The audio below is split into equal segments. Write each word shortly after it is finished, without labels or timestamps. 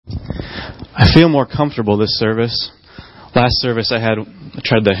I feel more comfortable this service. Last service I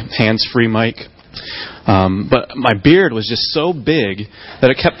tried the hands-free mic. But my beard was just so big that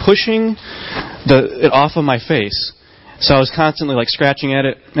it kept pushing it off of my face. So I was constantly scratching at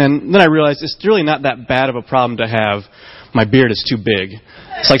it. And then I realized it's really not that bad of a problem to have. My beard is too big.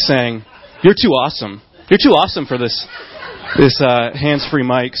 It's like saying, you're too awesome. You're too awesome for this hands-free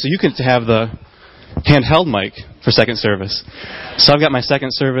mic, so you can have the handheld mic for second service. So I've got my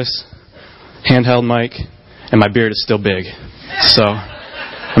second service handheld mic, and my beard is still big. So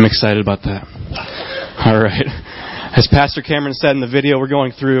I'm excited about that. All right. As Pastor Cameron said in the video, we're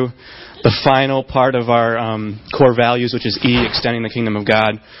going through the final part of our core values, which is E, extending the kingdom of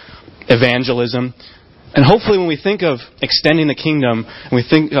God, evangelism. And hopefully when we think of extending the kingdom, and we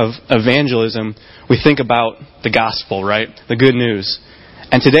think of evangelism, we think about the gospel, right? The good news.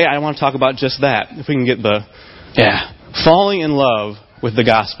 And today I want to talk about just that. If we can get falling in love with the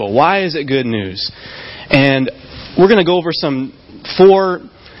gospel. Why is it good news? And we're going to go over some 4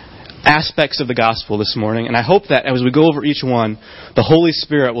 aspects of the gospel this morning. And I hope that as we go over each one, the Holy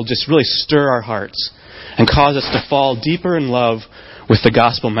Spirit will just really stir our hearts and cause us to fall deeper in love with the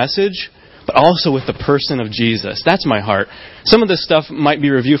gospel message, but also with the person of Jesus. That's my heart. Some of this stuff might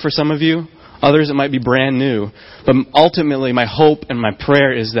be review for some of you. Others, it might be brand new. But ultimately, my hope and my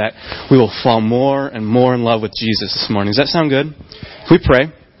prayer is that we will fall more and more in love with Jesus this morning. Does that sound good? If we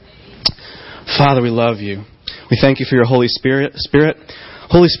pray. Father, we love you. We thank you for your Holy Spirit.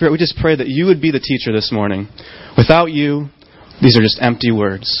 Holy Spirit, we just pray that you would be the teacher this morning. Without you, these are just empty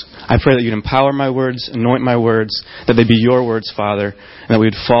words. I pray that you'd empower my words, anoint my words, that they be your words, Father, and that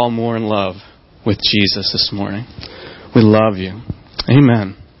we'd fall more in love with Jesus this morning. We love you.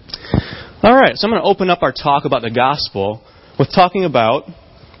 Amen. All right, so I'm going to open up our talk about the gospel with talking about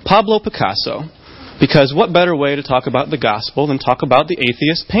Pablo Picasso. Because what better way to talk about the gospel than talk about the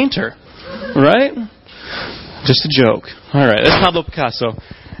atheist painter? Right? Just a joke. All right, that's Pablo Picasso.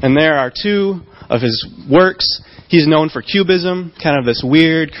 And there are 2 of his works. He's known for Cubism, kind of this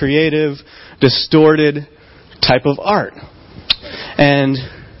weird, creative, distorted type of art. And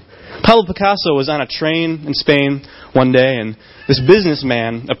Pablo Picasso was on a train in Spain one day, and this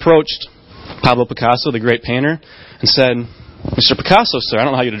businessman approached Pablo Picasso, the great painter, and said, Mr. Picasso, sir, I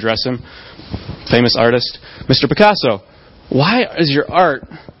don't know how you'd address him, famous artist, Mr. Picasso, why is your art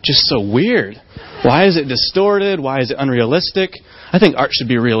just so weird? Why is it distorted? Why is it unrealistic? I think art should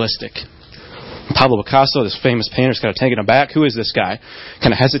be realistic. Pablo Picasso, this famous painter, is kind of taken aback. Who is this guy?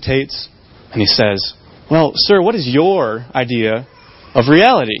 Kind of hesitates, and he says, well, sir, what is your idea of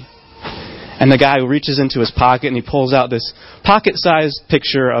reality? And the guy reaches into his pocket and he pulls out this pocket-sized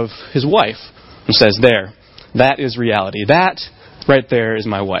picture of his wife and says, there, that is reality. That right there is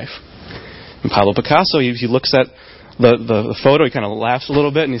my wife. And Pablo Picasso, he looks at the photo, he kind of laughs a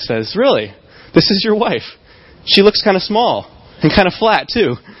little bit and he says, really? This is your wife? She looks kind of small and kind of flat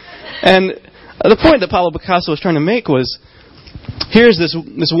too. And the point that Pablo Picasso was trying to make was, here's this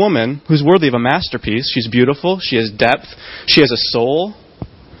woman who's worthy of a masterpiece. She's beautiful. She has depth. She has a soul.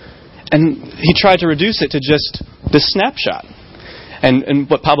 And he tried to reduce it to just this snapshot. And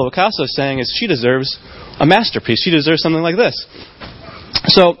what Pablo Picasso is saying is she deserves a masterpiece. She deserves something like this.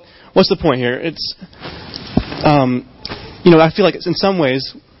 So, what's the point here? It's, I feel like it's in some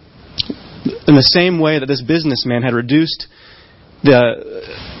ways, in the same way that this businessman had reduced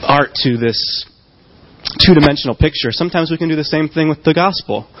the art to this 2-dimensional picture, sometimes we can do the same thing with the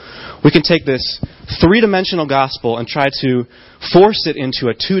gospel. We can take this 3-dimensional gospel and try to force it into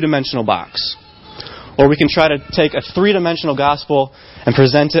a 2-dimensional box. Or we can try to take a 3-dimensional gospel and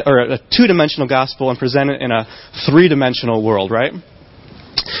present it, or a 2-dimensional gospel and present it in a 3-dimensional world, right?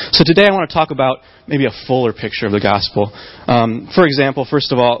 So today I want to talk about maybe a fuller picture of the gospel. For example,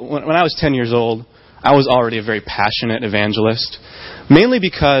 first of all, when I was 10 years old, I was already a very passionate evangelist, mainly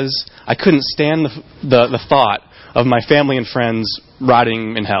because I couldn't stand the thought of my family and friends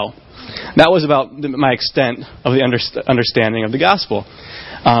rotting in hell. That was about my extent of the understanding of the gospel.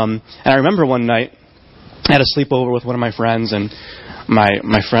 And I remember one night, I had a sleepover with one of my friends, and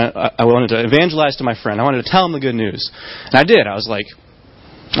my friend, I wanted to evangelize to my friend. I wanted to tell him the good news. And I did. I was like,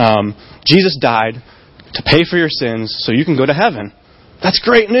 Jesus died to pay for your sins so you can go to heaven. That's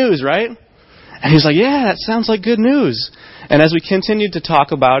great news, right? And he was like, yeah, that sounds like good news. And as we continued to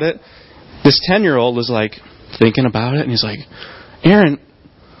talk about it, this 10-year-old was like thinking about it, and he's like, Aaron,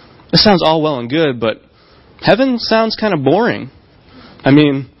 this sounds all well and good, but heaven sounds kind of boring. I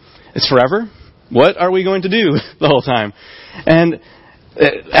mean, it's forever. What are we going to do the whole time? And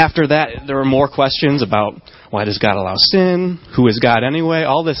after that, there were more questions about why does God allow sin? Who is God anyway?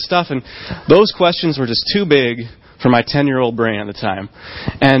 All this stuff. And those questions were just too big for my 10-year-old brain at the time.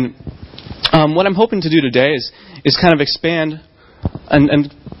 And what I'm hoping to do today is kind of expand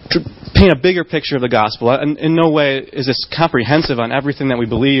and paint a bigger picture of the gospel. And in no way is this comprehensive on everything that we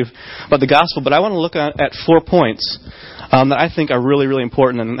believe about the gospel, but I want to look at 4 points that I think are really, really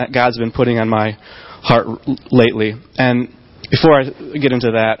important and that God's been putting on my heart lately. And before I get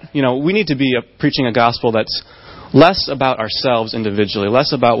into that, we need to be preaching a gospel that's less about ourselves individually,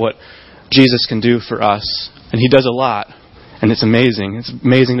 less about what Jesus can do for us. And He does a lot, and it's amazing. It's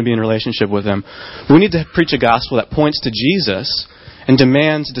amazing to be in a relationship with Him. But we need to preach a gospel that points to Jesus and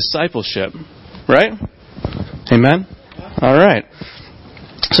demands discipleship. Right? Amen? All right.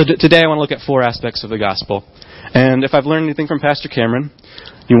 So today I want to look at 4 aspects of the gospel. And if I've learned anything from Pastor Cameron,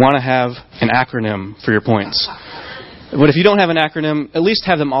 you want to have an acronym for your points. But if you don't have an acronym, at least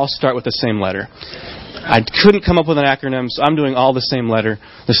have them all start with the same letter. I couldn't come up with an acronym, so I'm doing all the same letter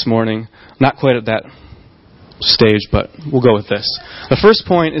this morning. Not quite at that stage, but we'll go with this. The first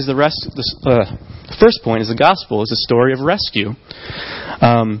point is the gospel is a story of rescue.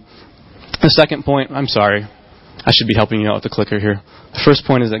 The second point, I'm sorry, I should be helping you out with the clicker here. The first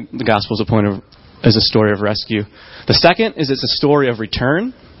point is that the gospel is a story of rescue. The second is it's a story of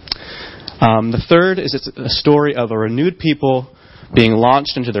return. The third is it's a story of a renewed people being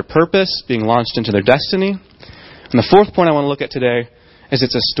launched into their purpose, being launched into their destiny. And the fourth point I want to look at today is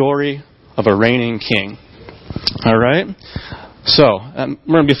it's a story of a reigning king. All right? So, we're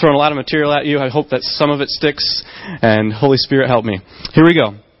going to be throwing a lot of material at you. I hope that some of it sticks, and Holy Spirit help me. Here we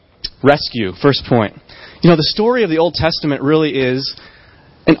go. Rescue, first point. The story of the Old Testament really is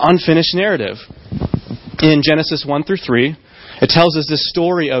an unfinished narrative. In Genesis 1 through 3, it tells us this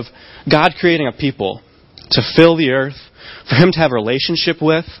story of God creating a people to fill the earth, for Him to have a relationship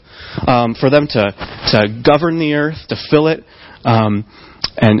with, for them to govern the earth, to fill it,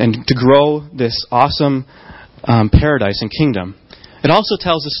 and to grow this awesome paradise and kingdom. It also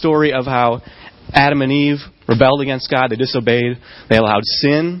tells the story of how Adam and Eve rebelled against God. They disobeyed. They allowed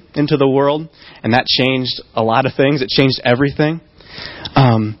sin into the world, and that changed a lot of things. It changed everything.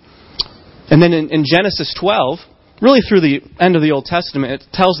 And then in Genesis 12, really through the end of the Old Testament, it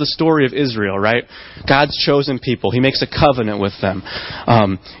tells the story of Israel, right? God's chosen people. He makes a covenant with them.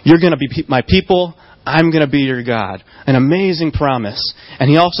 You're going to be my people. I'm going to be your God. An amazing promise. And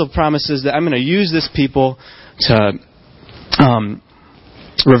He also promises that I'm going to use this people to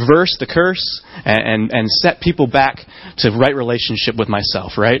reverse the curse and set people back to right relationship with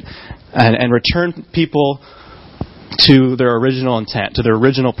myself, right? And return people to their original intent, to their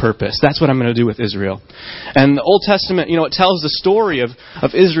original purpose. That's what I'm going to do with Israel. And the Old Testament, it tells the story of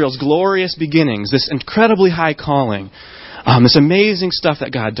Israel's glorious beginnings, this incredibly high calling, this amazing stuff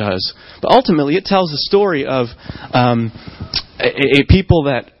that God does. But ultimately, it tells the story of a people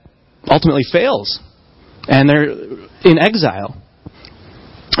that ultimately fails, and they're in exile.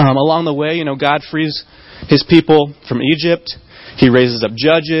 Along the way, God frees His people from Egypt. He raises up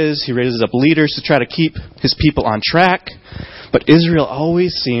judges. He raises up leaders to try to keep His people on track. But Israel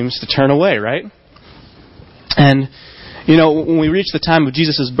always seems to turn away, right? And, when we reach the time of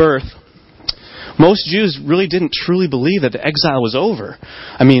Jesus' birth, most Jews really didn't truly believe that the exile was over.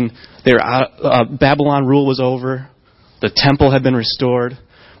 I mean, Babylon rule was over. The temple had been restored.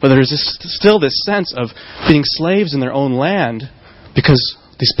 But there's still this sense of being slaves in their own land because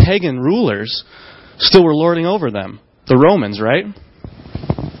these pagan rulers still were lording over them. The Romans, right?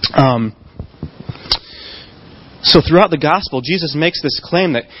 So throughout the gospel, Jesus makes this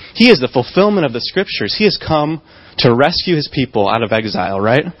claim that He is the fulfillment of the Scriptures. He has come to rescue His people out of exile,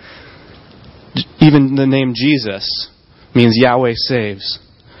 right? Even the name Jesus means Yahweh saves.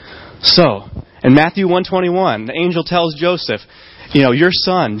 So, in Matthew 1:21, the angel tells Joseph, your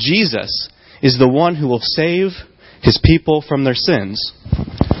son, Jesus, is the one who will save His people from their sins.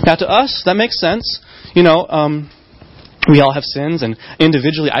 Now to us, that makes sense. We all have sins, and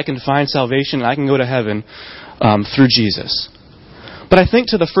individually I can find salvation and I can go to heaven through Jesus. But I think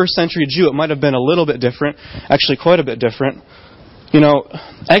to the first century Jew it might have been a little bit different, actually quite a bit different.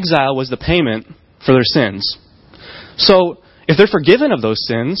 Exile was the payment for their sins. So if they're forgiven of those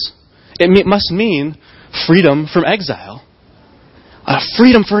sins, it must mean freedom from exile.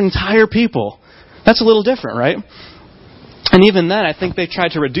 Freedom for entire people. That's a little different, right? And even then, I think they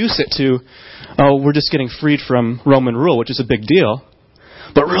tried to reduce it to, we're just getting freed from Roman rule, which is a big deal.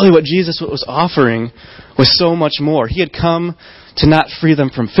 But really what Jesus was offering was so much more. He had come to not free them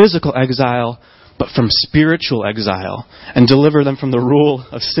from physical exile, but from spiritual exile, and deliver them from the rule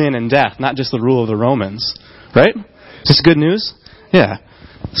of sin and death, not just the rule of the Romans. Right? Is this good news? Yeah.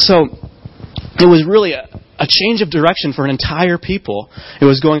 So, it was really a change of direction for an entire people. It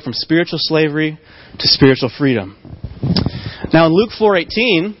was going from spiritual slavery to spiritual freedom. Now in Luke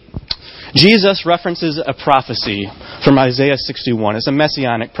 4:18, Jesus references a prophecy from Isaiah 61. It's a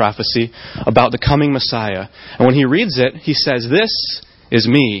messianic prophecy about the coming Messiah. And when he reads it, he says, "This is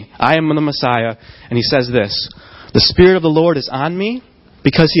me. I am the Messiah." And he says this, "The Spirit of the Lord is on me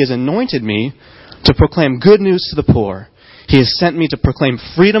because he has anointed me to proclaim good news to the poor. He has sent me to proclaim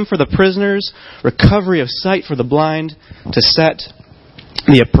freedom for the prisoners, recovery of sight for the blind, to set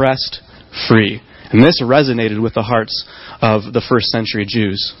the oppressed free." And this resonated with the hearts of the first century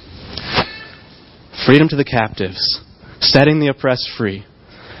Jews. Freedom to the captives, setting the oppressed free.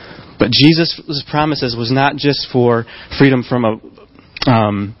 But Jesus' promises was not just for freedom from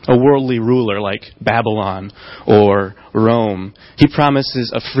a worldly ruler like Babylon or Rome. He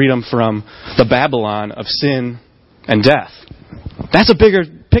promises a freedom from the Babylon of sin and death. That's a bigger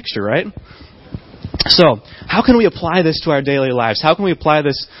picture, right? So, how can we apply this to our daily lives? How can we apply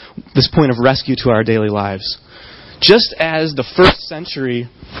this point of rescue to our daily lives? Just as the first century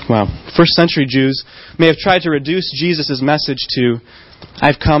Jews may have tried to reduce Jesus' message to,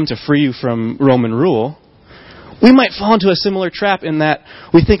 "I've come to free you from Roman rule," we might fall into a similar trap in that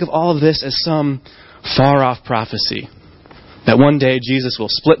we think of all of this as some far-off prophecy. That one day Jesus will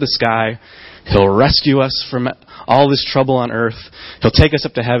split the sky, He'll rescue us from all this trouble on earth, He'll take us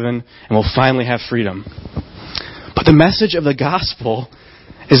up to heaven, and we'll finally have freedom. But the message of the gospel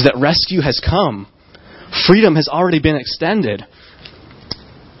is that rescue has come. Freedom has already been extended.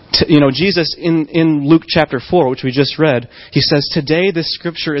 Jesus in Luke chapter 4, which we just read, he says, "Today this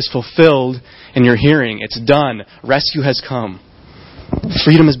scripture is fulfilled in your hearing. It's done. Rescue has come.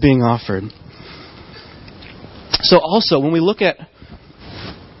 Freedom is being offered." So also, when we look at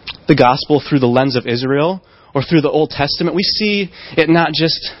the gospel through the lens of Israel or through the Old Testament, we see it not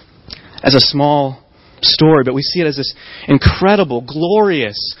just as a small story, but we see it as this incredible,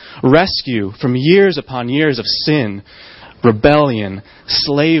 glorious rescue from years upon years of sin, rebellion,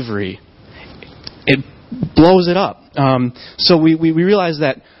 slavery. It blows it up. So we realize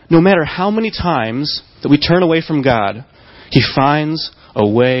that no matter how many times that we turn away from God, He finds a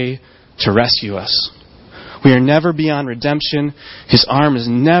way to rescue us. We are never beyond redemption. His arm is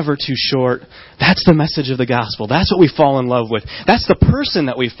never too short. That's the message of the gospel. That's what we fall in love with. That's the person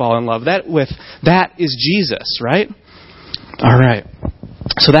that we fall in love with. That is Jesus, right? All right.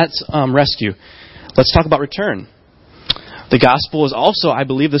 So that's rescue. Let's talk about return. The gospel is also, I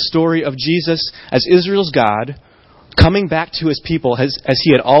believe, the story of Jesus as Israel's God coming back to His people as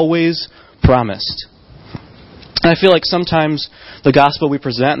He had always promised. And I feel like sometimes the gospel we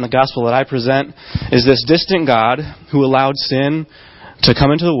present and the gospel that I present is this distant God who allowed sin to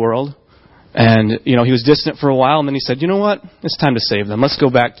come into the world. And, He was distant for a while, and then He said, "You know what? It's time to save them. Let's go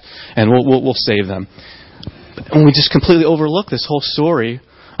back and we'll save them." And we just completely overlook this whole story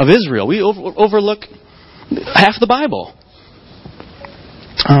of Israel. We overlook half the Bible.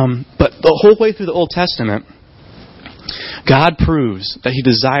 But the whole way through the Old Testament, God proves that He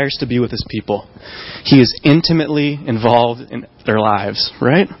desires to be with His people. He is intimately involved in their lives,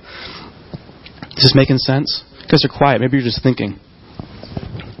 right? Is this making sense? You guys are quiet. Maybe you're just thinking.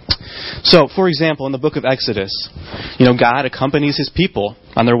 So, for example, in the book of Exodus, God accompanies His people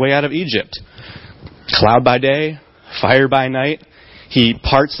on their way out of Egypt. Cloud by day, fire by night. He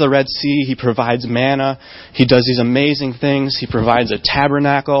parts the Red Sea. He provides manna. He does these amazing things. He provides a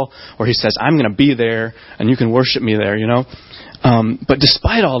tabernacle where He says, "I'm going to be there and you can worship me there," But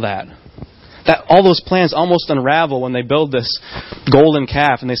despite all that all those plans almost unravel when they build this golden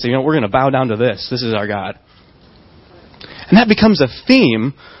calf and they say, we're going to bow down to this. This is our God. And that becomes a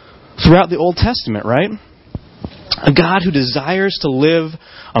theme throughout the Old Testament, right? A God who desires to live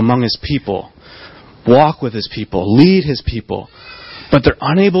among His people, walk with His people, lead His people. But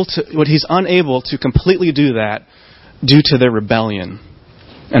He's unable to completely do that due to their rebellion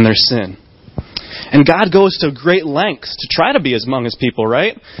and their sin. And God goes to great lengths to try to be among His people,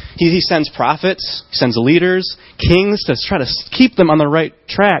 right? He sends prophets, He sends leaders, kings to try to keep them on the right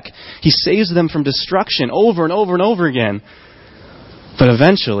track. He saves them from destruction over and over and over again. But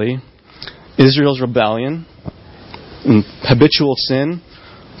eventually, Israel's rebellion and habitual sin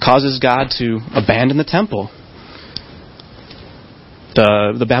causes God to abandon the temple.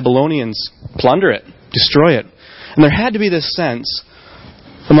 The Babylonians plunder it, destroy it. And there had to be this sense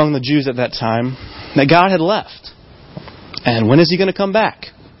among the Jews at that time that God had left. And when is He going to come back?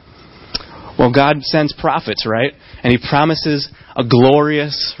 Well, God sends prophets, right? And He promises a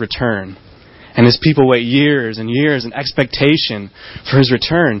glorious return. And His people wait years and years in expectation for His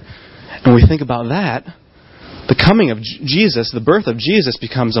return. And when we think about that, the coming of Jesus, the birth of Jesus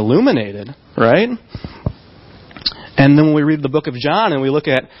becomes illuminated, right? And then when we read the book of John and we look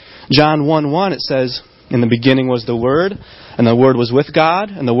at John 1:1, it says, In the beginning was the Word, and the Word was with God,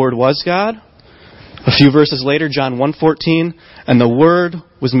 and the Word was God. A few verses later, John 1:14, and the Word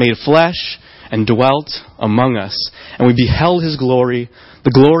was made flesh and dwelt among us, and we beheld His glory,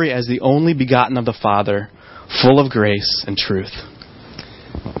 the glory as the only begotten of the Father, full of grace and truth.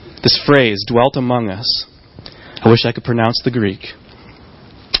 This phrase, dwelt among us, I wish I could pronounce the Greek,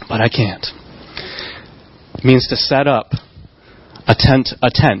 but I can't. It means to set up a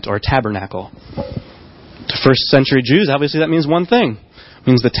tent or a tabernacle. To first century Jews, obviously that means one thing. It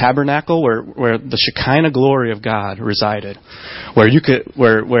means the tabernacle where the Shekinah glory of God resided. Where in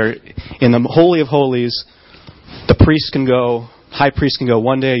the Holy of Holies, the high priest can go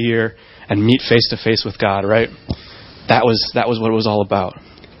one day a year and meet face to face with God, right? That was what it was all about.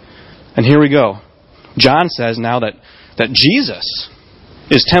 And here we go. John says now that Jesus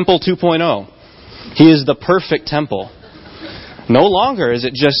is Temple 2.0. He is the perfect temple. No longer is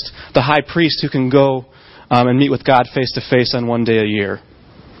it just the high priest who can go and meet with God face to face on one day a year.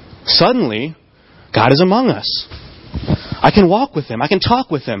 Suddenly, God is among us. I can walk with Him. I can talk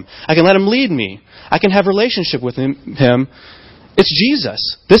with Him. I can let Him lead me. I can have a relationship with Him. It's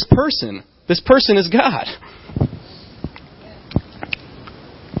Jesus. This person is God.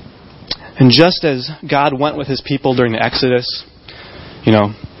 And just as God went with His people during the Exodus,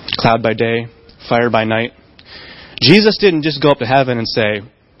 cloud by day, fire by night, Jesus didn't just go up to heaven and say,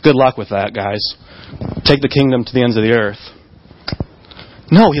 good luck with that, guys. Take the kingdom to the ends of the earth.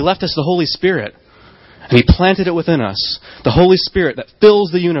 No, He left us the Holy Spirit. And He planted it within us. The Holy Spirit that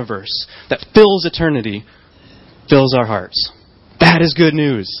fills the universe, that fills eternity, fills our hearts. That is good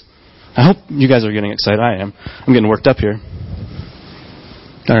news. I hope you guys are getting excited. I am. I'm getting worked up here.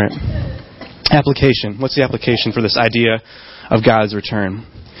 All right. Application. What's the application for this idea of God's return?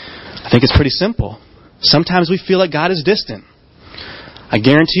 I think it's pretty simple. Sometimes we feel like God is distant. I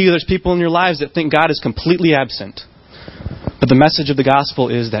guarantee you there's people in your lives that think God is completely absent. But the message of the gospel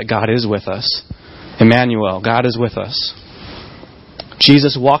is that God is with us. Emmanuel, God is with us.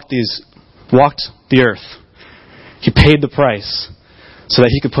 Jesus walked the earth. He paid the price so that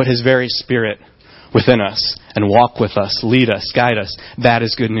He could put His very Spirit within us and walk with us, lead us, guide us. That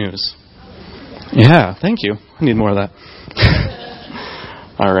is good news. Yeah, thank you. I need more of that.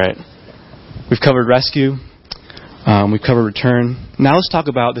 All right. We've covered rescue. We've covered return. Now let's talk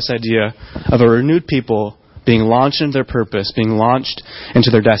about this idea of a renewed people being launched into their purpose, being launched into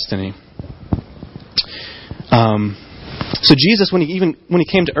their destiny. So Jesus, when he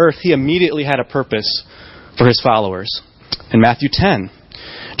came to earth, He immediately had a purpose for His followers. In Matthew 10,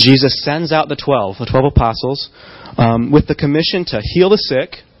 Jesus sends out the 12 apostles, with the commission to heal the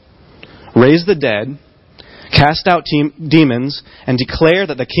sick, raise the dead, cast out demons, and declare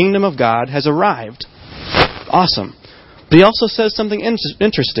that the kingdom of God has arrived. Awesome. But He also says something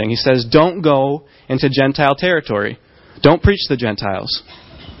interesting. He says, don't go into Gentile territory. Don't preach to the Gentiles.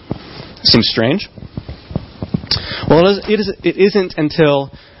 Seems strange. Well, it isn't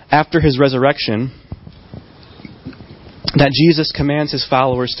until after His resurrection that Jesus commands His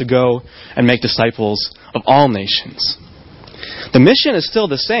followers to go and make disciples of all nations. The mission is still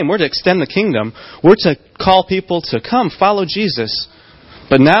the same. We're to extend the kingdom. We're to call people to come, follow Jesus.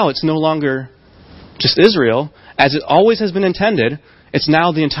 But now it's no longer just Israel, as it always has been intended. It's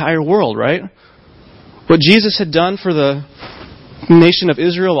now the entire world, right? What Jesus had done for the nation of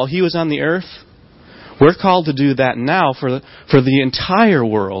Israel while He was on the earth, we're called to do that now for the entire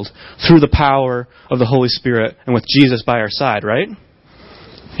world through the power of the Holy Spirit and with Jesus by our side, right?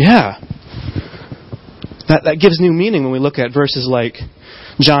 Yeah. That gives new meaning when we look at verses like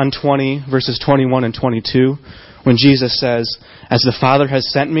John 20, verses 21 and 22, when Jesus says, as the Father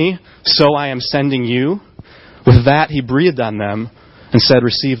has sent me, so I am sending you. With that, He breathed on them and said,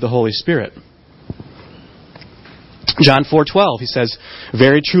 receive the Holy Spirit. John 4:12, He says,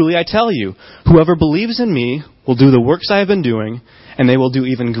 very truly I tell you, whoever believes in me will do the works I have been doing, and they will do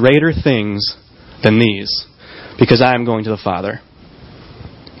even greater things than these, because I am going to the Father.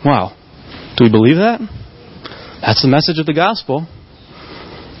 Wow. Do we believe that? That's the message of the gospel.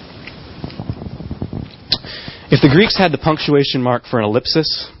 If the Greeks had the punctuation mark for an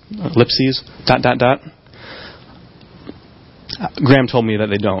ellipses, Graham told me that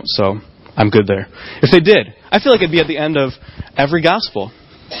they don't, so I'm good there. If they did, I feel like it'd be at the end of every gospel.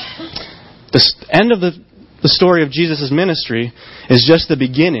 The end of the story of Jesus' ministry is just the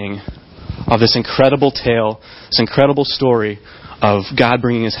beginning of this incredible tale, this incredible story of God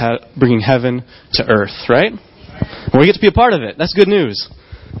bringing heaven to earth, right? And we get to be a part of it. That's good news.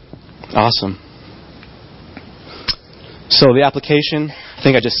 Awesome. So the application, I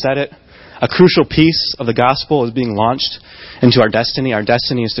think I just said it. A crucial piece of the gospel is being launched into our destiny. Our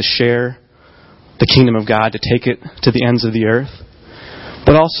destiny is to share the kingdom of God, to take it to the ends of the earth.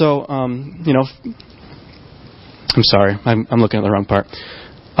 But also, I'm sorry, I'm looking at the wrong part.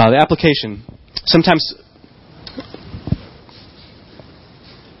 The application. Sometimes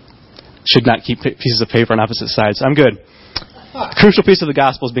should not keep pieces of paper on opposite sides. I'm good. A crucial piece of the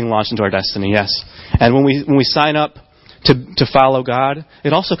gospel is being launched into our destiny, yes. And when we sign up to follow God,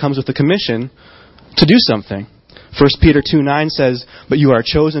 it also comes with the commission to do something. 1 Peter 2:9 says, "But you are a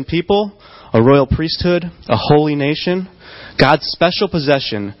chosen people, a royal priesthood, a holy nation, God's special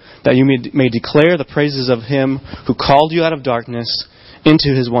possession, that you may declare the praises of Him who called you out of darkness into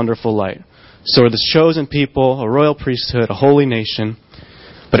His wonderful light." So we're this chosen people, a royal priesthood, a holy nation,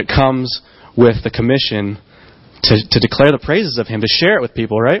 but it comes with the commission to declare the praises of Him, to share it with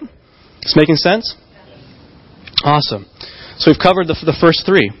people, right? It's making sense? Awesome. So we've covered the first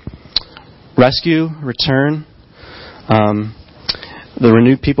three. Rescue, return, the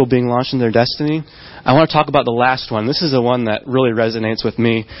renewed people being launched in their destiny. I want to talk about the last one. This is the one that really resonates with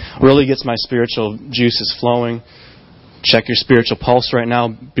me, really gets my spiritual juices flowing. Check your spiritual pulse right now.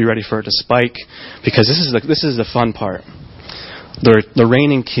 Be ready for it to spike, because this is the fun part. The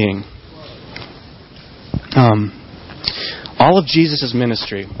reigning king. All of Jesus'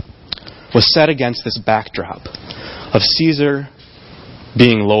 ministry was set against this backdrop of Caesar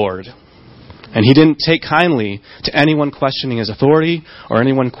being Lord. And He didn't take kindly to anyone questioning His authority or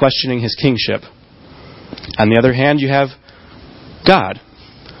anyone questioning His kingship. On the other hand, you have God,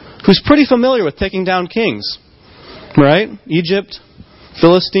 who's pretty familiar with taking down kings. Right? Egypt,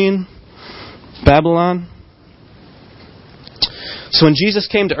 Philistine, Babylon. So when Jesus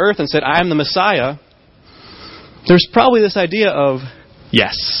came to earth and said, "I am the Messiah," there's probably this idea of,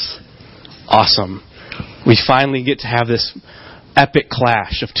 yes, awesome. We finally get to have this epic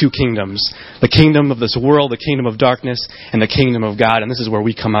clash of two kingdoms. The kingdom of this world, the kingdom of darkness, and the kingdom of God. And this is where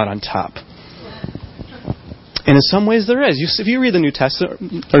we come out on top. And in some ways there is. If you read the New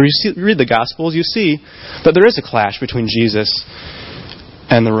Testament, or you read the Gospels, you see that there is a clash between Jesus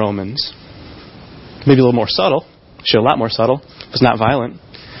and the Romans. Maybe a little more subtle. Actually, a lot more subtle. It's not violent.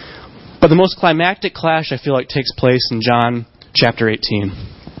 But the most climactic clash, I feel like, takes place in John chapter 18.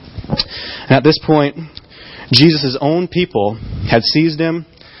 And at this point, Jesus' own people had seized Him.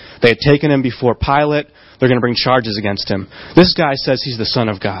 They had taken Him before Pilate. They're going to bring charges against Him. This guy says He's the Son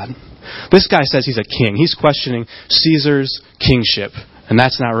of God. This guy says He's a king. He's questioning Caesar's kingship. And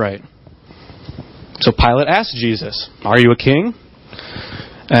that's not right. So Pilate asked Jesus, "Are you a king?"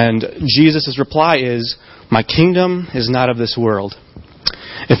 And Jesus' reply is, "My kingdom is not of this world.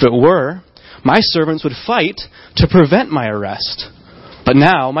 If it were, my servants would fight to prevent my arrest. But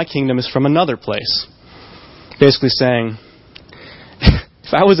now my kingdom is from another place." Basically saying,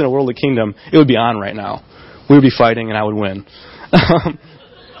 if I was in a worldly kingdom, it would be on right now. We would be fighting and I would win.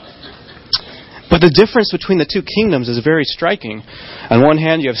 But the difference between the two kingdoms is very striking. On one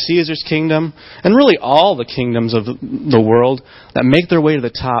hand, you have Caesar's kingdom, and really all the kingdoms of the world that make their way to the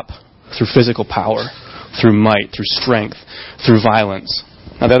top through physical power, through might, through strength, through violence.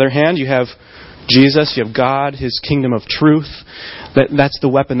 On the other hand, you have Jesus, you have God, His kingdom of truth. That's the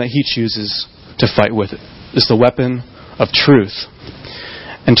weapon that He chooses to fight with. It's the weapon of truth.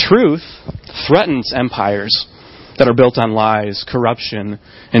 And truth threatens empires that are built on lies, corruption,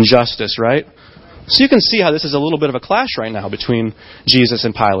 injustice, right? So you can see how this is a little bit of a clash right now between Jesus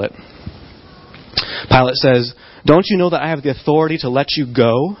and Pilate. Pilate says, "Don't you know that I have the authority to let you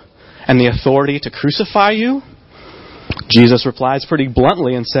go and the authority to crucify you?" Jesus replies pretty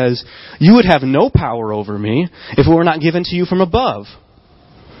bluntly and says, "You would have no power over me if it were not given to you from above."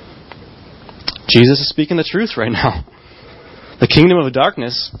 Jesus is speaking the truth right now. The kingdom of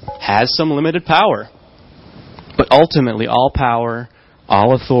darkness has some limited power. But ultimately, all power,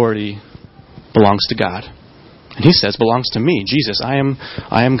 all authority belongs to God. And He says, belongs to me, Jesus. I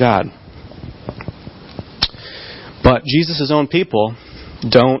am God. But Jesus' own people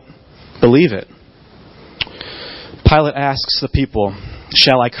don't believe it. Pilate asks the people,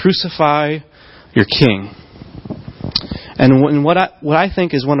 "Shall I crucify your king?" And what I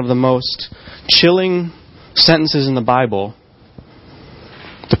think is one of the most chilling sentences in the Bible,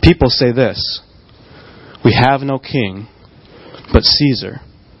 the people say this: "We have no king but Caesar."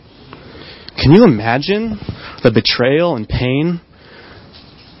 Can you imagine the betrayal and pain?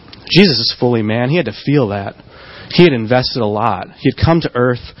 Jesus is fully man. He had to feel that. He had invested a lot. He had come to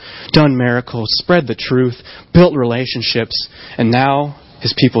earth, done miracles, spread the truth, built relationships, and now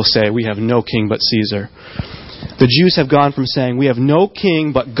His people say, "We have no king but Caesar." The Jews have gone from saying, "We have no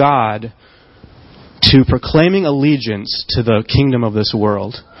king but God," to proclaiming allegiance to the kingdom of this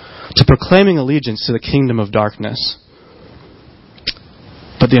world, to proclaiming allegiance to the kingdom of darkness.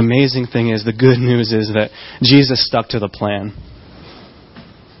 But the amazing thing is, the good news is that Jesus stuck to the plan.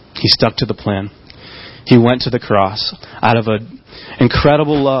 He stuck to the plan. He went to the cross. Out of an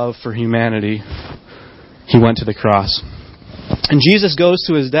incredible love for humanity, He went to the cross. And Jesus goes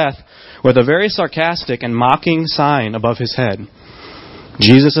to His death with a very sarcastic and mocking sign above His head.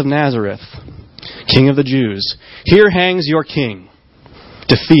 Jesus of Nazareth, King of the Jews, here hangs your King,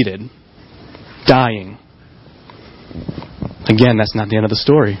 defeated, dying. Again, that's not the end of the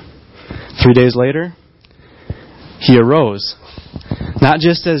story. 3 days later, He arose. Not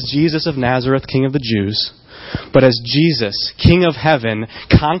just as Jesus of Nazareth, King of the Jews, but as Jesus, King of heaven,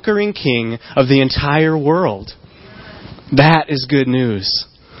 conquering King of the entire world. That is good news.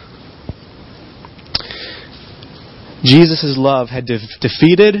 Jesus' love had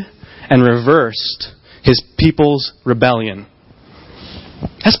defeated and reversed His people's rebellion.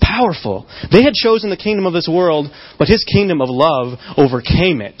 That's powerful. They had chosen the kingdom of this world, but His kingdom of love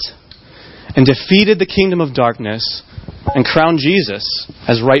overcame it and defeated the kingdom of darkness and crowned Jesus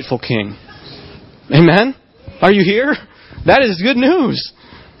as rightful king. Amen? Are you here? That is good news.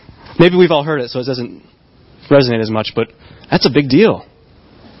 Maybe we've all heard it, so it doesn't resonate as much, but that's a big deal.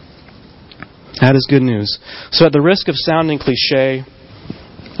 That is good news. So at the risk of sounding cliche,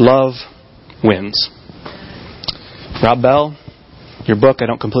 love wins. Rob Bell, your book, I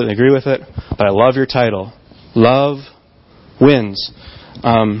don't completely agree with it, but I love your title. Love wins.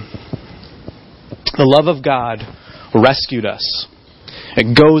 The love of God rescued us.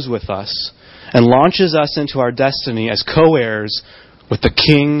 It goes with us and launches us into our destiny as co-heirs with the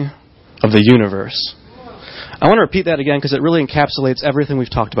King of the universe. I want to repeat that again because it really encapsulates everything we've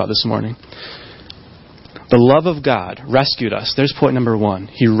talked about this morning. The love of God rescued us. There's point number 1.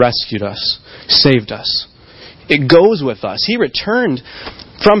 He rescued us, saved us. It goes with us. He returned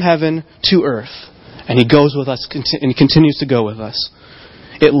from heaven to earth, and He goes with us, and He continues to go with us.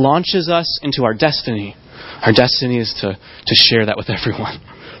 It launches us into our destiny. Our destiny is to share that with everyone,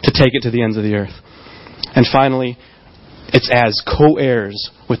 to take it to the ends of the earth. And finally, it's as co-heirs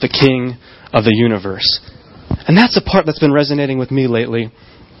with the King of the universe. And that's the part that's been resonating with me lately,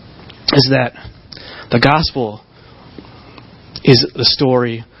 is that the gospel is the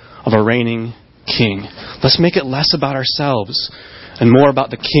story of a reigning king. Let's make it less about ourselves and more about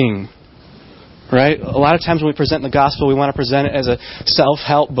the king. Right? A lot of times when we present the gospel, we want to present it as a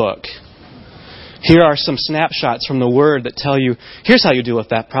self-help book. Here are some snapshots from the Word that tell you, here's how you deal with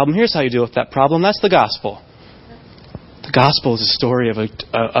that problem, here's how you deal with that problem. That's the gospel. The gospel is a story of a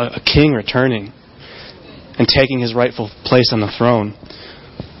king returning and taking his rightful place on the throne.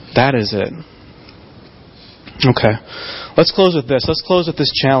 That is it. Okay. Let's close with this. Let's close with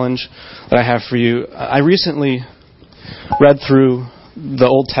this challenge that I have for you. I recently read through the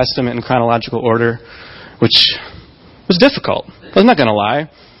Old Testament in chronological order, which was difficult. I'm not going to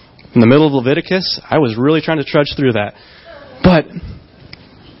lie. In the middle of Leviticus, I was really trying to trudge through that. But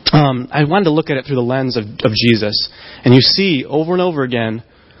I wanted to look at it through the lens of Jesus. And you see, over and over again,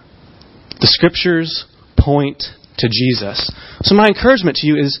 the Scriptures point to Jesus. So my encouragement to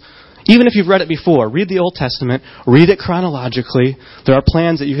you is, even if you've read it before, read the Old Testament, read it chronologically. There are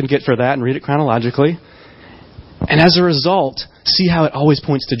plans that you can get for that, and read it chronologically. And as a result, see how it always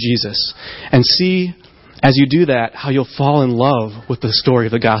points to Jesus. And see, as you do that, how you'll fall in love with the story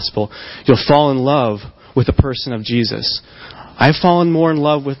of the gospel. You'll fall in love with the person of Jesus. I've fallen more in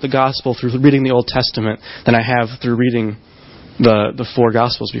love with the gospel through reading the Old Testament than I have through reading the 4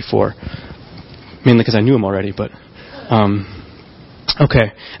 Gospels before. Mainly because I knew them already, but... Okay,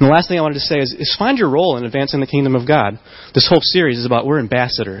 and the last thing I wanted to say is find your role in advancing the kingdom of God. This whole series is about we're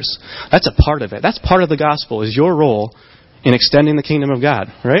ambassadors. That's a part of it. That's part of the gospel, is your role in extending the kingdom of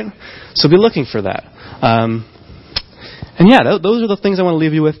God, right? So be looking for that. Those are the things I want to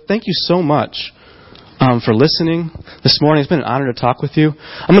leave you with. Thank you so much for listening this morning. It's been an honor to talk with you.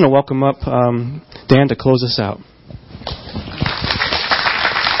 I'm going to welcome up Dan to close us out.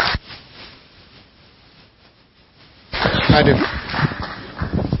 I do.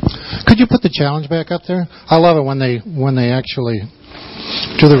 Could you put the challenge back up there? I love it when they actually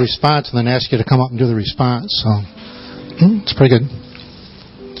do the response and then ask you to come up and do the response. So it's pretty good.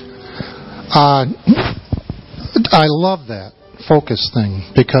 I love that focus thing,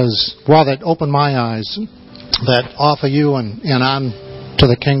 because while that opened my eyes, that off of you and on to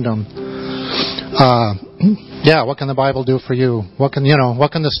the kingdom. What can the Bible do for you? What can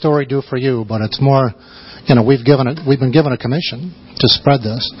the story do for you? But it's more, we've been given a commission to spread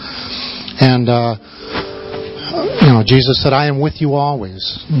this. And, Jesus said, I am with you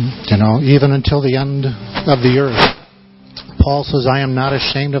always, even until the end of the earth. Paul says, I am not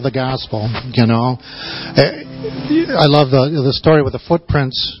ashamed of the gospel, I love the story with the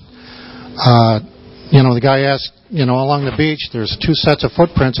footprints. The guy asked, along the beach, there's 2 sets of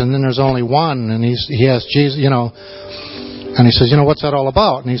footprints, and then there's only one. And he asked Jesus, and he says, what's that all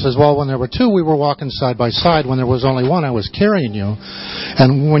about? And he says, well, when there were 2, we were walking side by side. When there was only one, I was carrying you.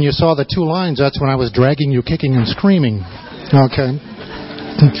 And when you saw the 2 lines, that's when I was dragging you, kicking and screaming. Okay.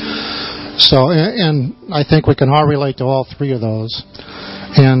 So, and I think we can all relate to all 3 of those.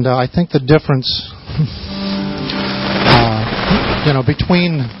 And I think the difference,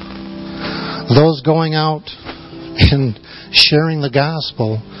 between those going out and sharing the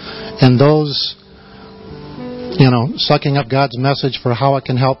gospel and those, sucking up God's message for how it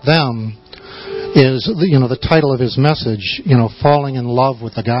can help them is, the title of his message, falling in love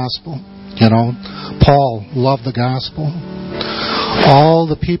with the gospel. Paul loved the gospel. All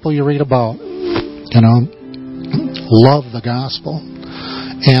the people you read about, love the gospel.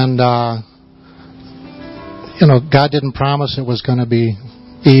 And, God didn't promise it was going to be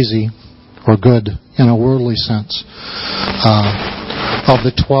easy or good in a worldly sense. Of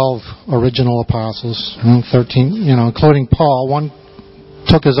the 12 original apostles, 13, including Paul, one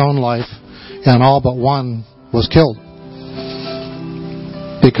took his own life, and all but one was killed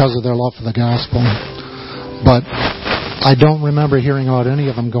because of their love for the gospel. But I don't remember hearing about any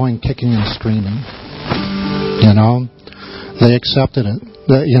of them going kicking and screaming. They accepted it.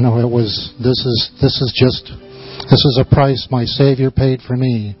 It was this is a price my Savior paid for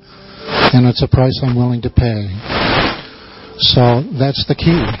me, and it's a price I'm willing to pay. So that's the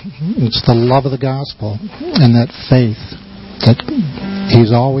key. It's the love of the gospel and that faith that He's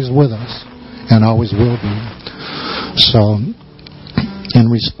always with us and always will be. So in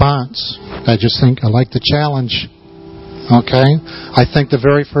response, I just think I like the challenge. Okay? I think the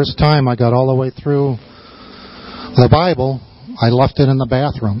very first time I got all the way through the Bible, I left it in the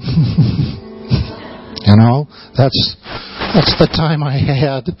bathroom. That's the time I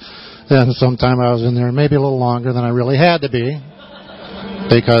had. And sometime I was in there maybe a little longer than I really had to be,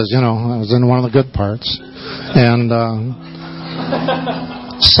 because, I was in one of the good parts. And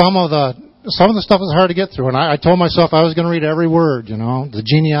some of the stuff was hard to get through. And I told myself I was going to read every word, The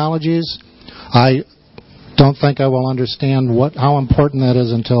genealogies, I don't think I will understand how important that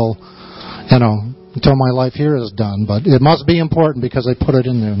is until my life here is done. But it must be important because they put it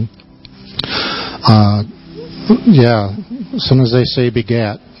in there. As soon as they say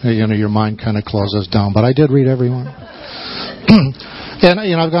begat, your mind kind of closes down. But I did read every one. And,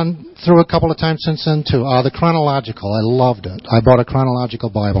 I've gone through a couple of times since then, too. The chronological, I loved it. I bought a chronological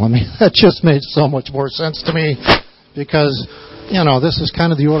Bible. That just made so much more sense to me because, this is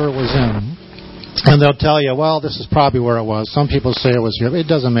kind of the order it was in. And they'll tell you, well, this is probably where it was. Some people say it was here. It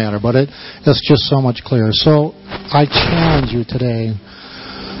doesn't matter, but it's just so much clearer. So I challenge you today,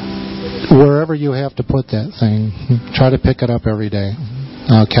 wherever you have to put that thing, try to pick it up every day.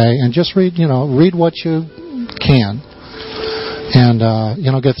 Okay? And just read what you can. And,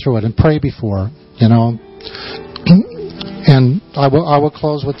 get through it and pray before, And I will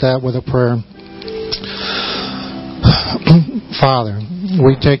close with that with a prayer. Father,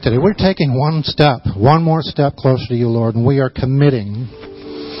 we're taking one more step closer to you, Lord, and we are committing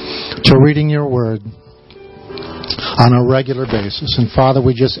to reading your word on a regular basis. And Father,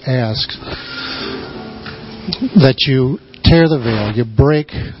 we just ask that you tear the veil, you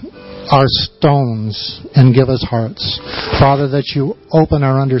break our stones and give us hearts. Father, that you open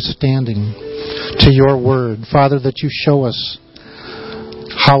our understanding to your word. Father, that you show us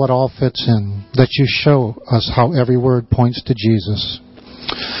how it all fits in. That you show us how every word points to Jesus.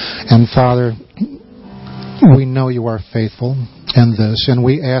 And Father, we know you are faithful in this, and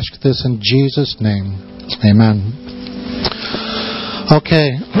we ask this in Jesus' name. Amen.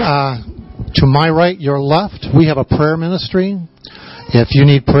 Okay, to my right, your left, we have a prayer ministry. If you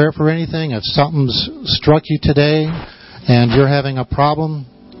need prayer for anything, if something's struck you today and you're having a problem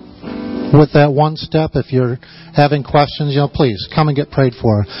with that one step, if you're having questions, please come and get prayed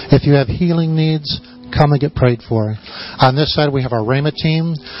for. If you have healing needs, come and get prayed for. On this side, we have our Rhema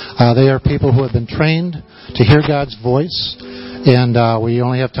team. They are people who have been trained to hear God's voice. And we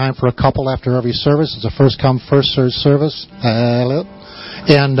only have time for a couple after every service. It's a first-come, first-served service.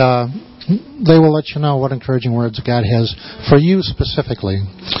 And they will let you know what encouraging words God has for you specifically.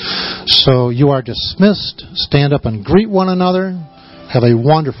 So you are dismissed. Stand up and greet one another. Have a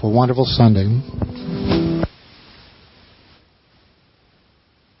wonderful, wonderful Sunday.